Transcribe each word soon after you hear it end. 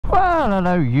Well,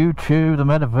 hello YouTube, the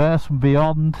metaverse and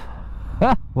beyond.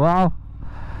 Well,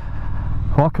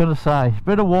 what can I say? It's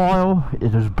been a while.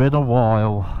 It has been a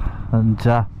while. And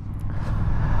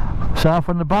myself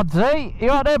and the Budsy. You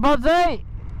out there, Budsy?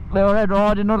 Little Red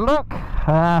Riding Hood, look.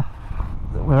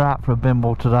 We're out for a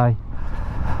bimble today.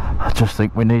 I just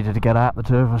think we needed to get out, the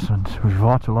two of us, and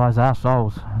revitalise our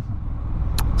souls.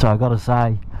 So I got to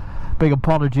say, big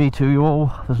apology to you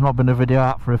all. There's not been a video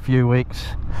out for a few weeks.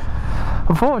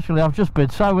 Unfortunately, I've just been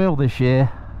so ill this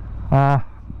year.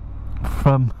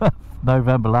 From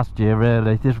November last year,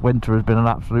 really. This winter has been an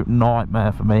absolute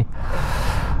nightmare for me.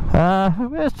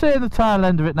 We're seeing the tail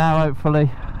end of it now,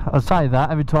 hopefully. I say that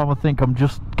every time I think I'm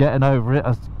just getting over it,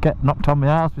 I get knocked on my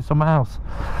arse with something else.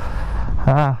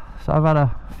 So I've had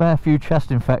a fair few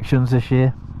chest infections this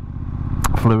year,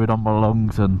 fluid on my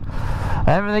lungs and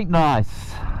everything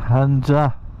nice, and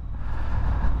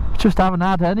just haven't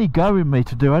had any go in me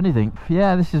to do anything.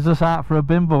 Yeah, this is just out for a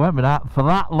bimble. We haven't been out for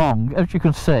that long. As you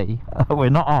can see, we're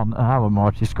not on our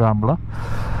mighty scrambler.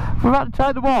 We've had to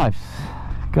take the wife's.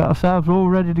 Got ourselves all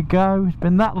ready to go. It's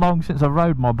been that long since I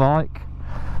rode my bike.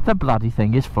 The bloody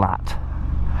thing is flat.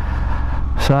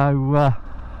 So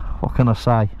what can I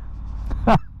say?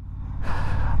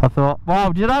 I thought,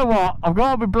 well, do you know what? I've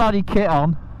got my bloody kit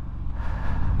on.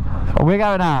 We're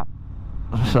going out.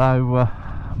 So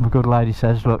my good lady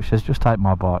says, look, she says, just take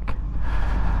my bike.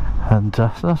 And so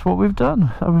that's what we've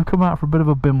done. So we've come out for a bit of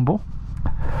a bimble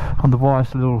on the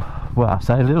wife's little, well, I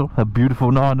say little, a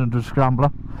beautiful 900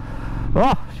 scrambler.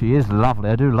 Oh, she is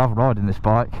lovely. I do love riding this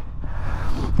bike.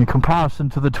 In comparison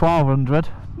to the 1200,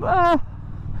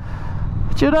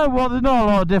 do you know what? There's not a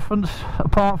lot of difference,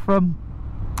 apart from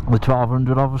the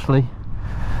 1200 obviously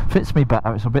fits me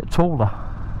better. It's a bit taller,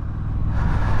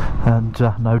 and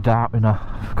no doubt in a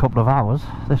couple of hours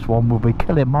this one will be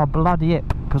killing my bloody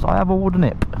hip, because I have a wooden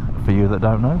hip, for you that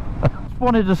don't know. Just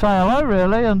wanted to say hello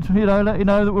really, and you know, let you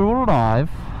know that we're all alive.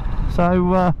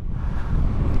 So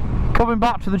coming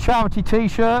back to the charity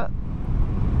t-shirt,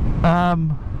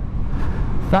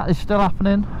 that is still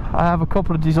happening. I have a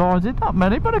couple of designs in, not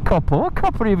many, but a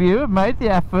couple of you have made the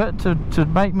effort to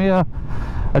make me a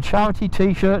charity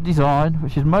t-shirt design,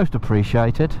 which is most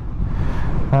appreciated,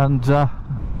 and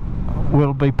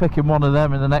we'll be picking one of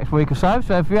them in the next week or so.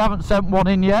 So if you haven't sent one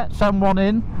in yet, send one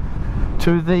in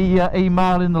to the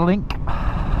email in the link,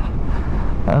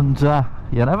 and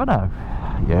you never know,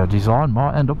 your design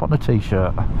might end up on a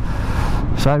t-shirt.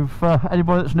 So for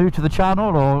anybody that's new to the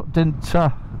channel or didn't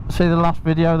see the last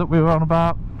video that we were on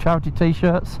about charity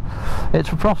t-shirts, it's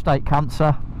for prostate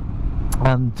cancer,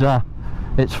 and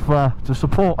it's for to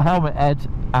support Helmet Ed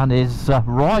and his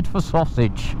ride for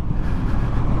sausage.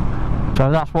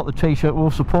 So that's what the t-shirt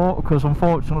will support, because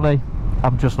unfortunately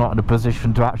I'm just not in a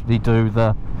position to actually do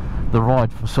the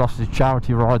ride for sausage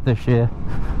charity ride this year,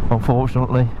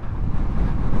 unfortunately.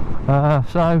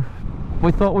 So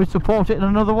we thought we'd support it in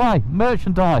another way.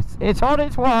 Merchandise, it's on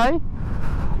its way.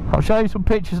 I'll show you some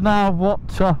pictures now of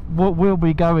what will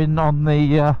be going on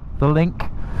the link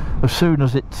as soon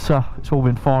as it's all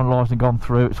been finalised and gone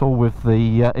through. It's all with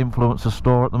the influencer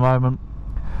store at the moment,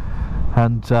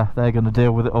 and they're going to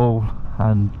deal with it all.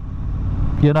 And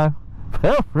you know,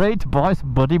 feel free to buy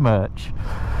some buddy merch.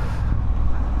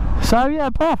 So yeah,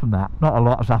 apart from that, not a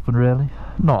lot has happened really.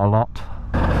 Not a lot.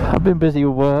 I've been busy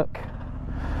with work,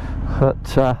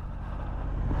 but I'm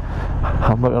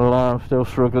not gonna lie, I'm still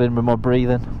struggling with my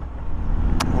breathing.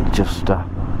 Just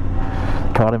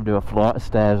can't even do a flight of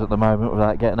stairs at the moment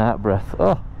without getting out of breath.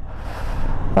 Oh,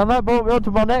 and that brought me on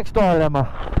to my next dilemma,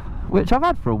 which I've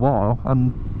had for a while,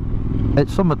 and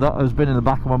it's something that has been in the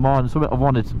back of my mind, something I've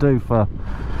wanted to do for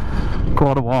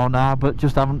quite a while now, but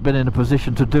just haven't been in a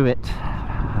position to do it.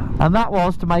 And that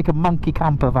was to make a monkey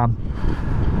camper van,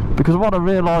 because what I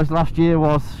realised last year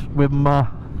was, with my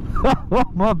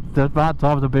the bad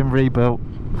times have been rebuilt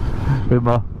with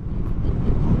my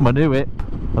new hip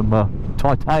and my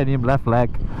titanium left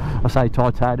leg. I say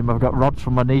titanium, I've got rods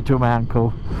from my knee to my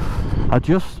ankle. I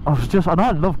know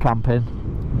I love camping,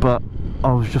 but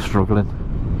I was just struggling,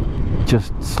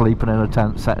 just sleeping in a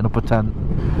tent, setting up a tent.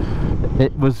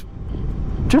 It was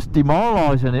just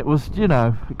demoralising. It was, you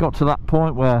know, it got to that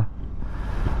point where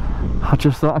I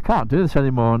just thought, I can't do this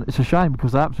anymore, and it's a shame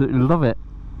because I absolutely love it.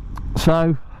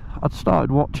 So I'd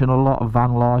started watching a lot of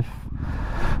van life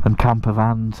and camper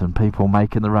vans and people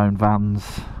making their own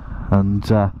vans, and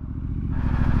I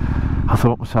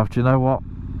thought to myself, do you know what,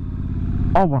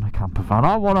 I want a camper van.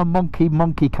 I want a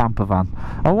monkey camper van.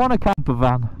 I want a camper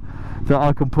van that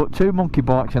I can put 2 monkey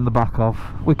bikes in the back of.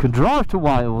 We can drive to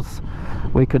Wales,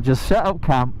 we can just set up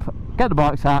camp, get the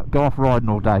bikes out, go off riding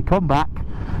all day, come back,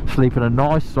 sleep in a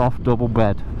nice soft double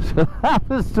bed. So that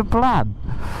was the plan.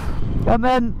 And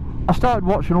then I started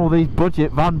watching all these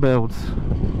budget van builds,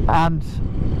 and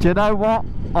do you know what?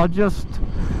 I just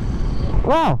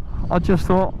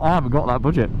thought, I haven't got that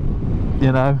budget,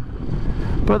 you know.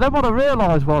 But then what I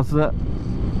realised was that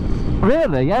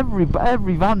really every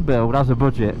van build has a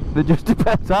budget. It just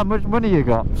depends how much money you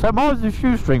got. So mine's a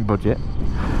shoestring budget,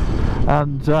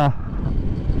 and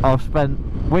I've spent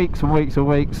weeks and weeks and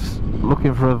weeks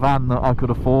looking for a van that I could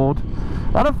afford,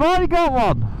 and I finally got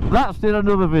one. That's in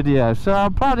another video. So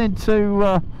I'm planning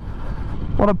to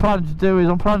what I'm planning to do is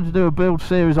I'm planning to do a build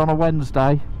series on a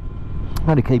Wednesday. I'm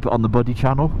going to keep it on the Buddy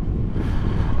channel,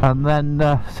 and then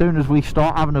as soon as we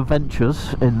start having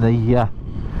adventures in the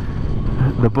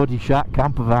Buddy Shack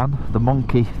camper van, the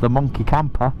monkey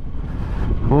camper,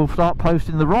 we'll start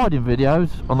posting the riding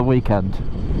videos on the weekend,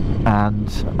 and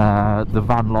the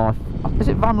van life. Is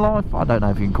it van life? I don't know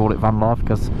if you can call it van life,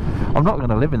 because I'm not going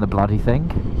to live in the bloody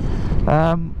thing.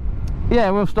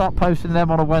 Yeah, we'll start posting them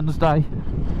on a Wednesday,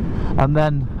 and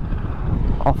then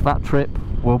off that trip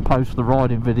we'll post the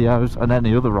riding videos and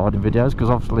any other riding videos, because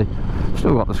obviously I've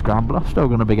still got the Scrambler, still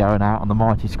going to be going out on the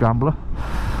mighty Scrambler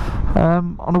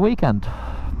on a weekend,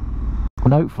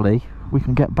 and hopefully we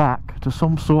can get back to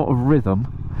some sort of rhythm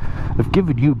of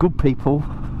giving you good people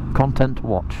content to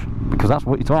watch, because that's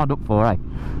what you signed up for, eh?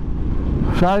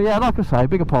 So yeah, like I say,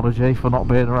 big apology for not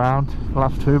being around the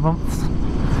last 2 months.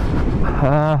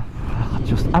 I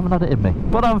just haven't had it in me,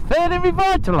 but I'm feeling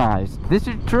revitalised, this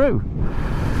is true,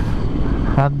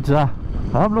 and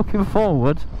I'm looking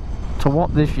forward to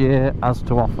what this year has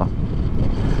to offer.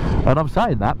 And I'm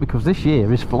saying that because this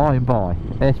year is flying by.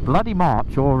 It's bloody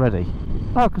March already.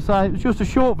 Like I say, it was just a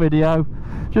short video,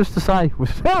 just to say we're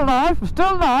still alive,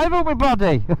 aren't we,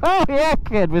 buddy? Oh yeah,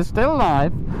 kid, we're still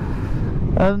alive,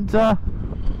 and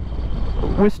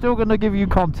we're still going to give you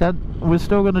content. We're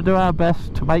still going to do our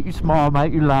best to make you smile,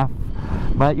 make you laugh,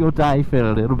 make your day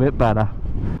feel a little bit better.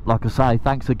 Like I say,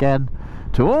 thanks again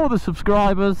to all the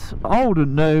subscribers, old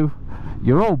and new.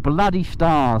 You're all bloody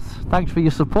stars. Thanks for your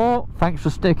support, thanks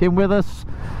for sticking with us.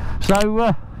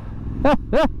 So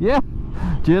yeah,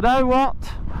 do you know what,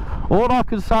 all I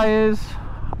can say is,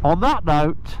 on that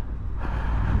note,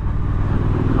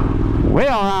 we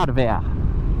are out of here.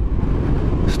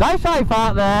 Stay safe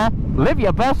out there, live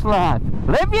your best life,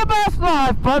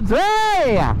 buddy!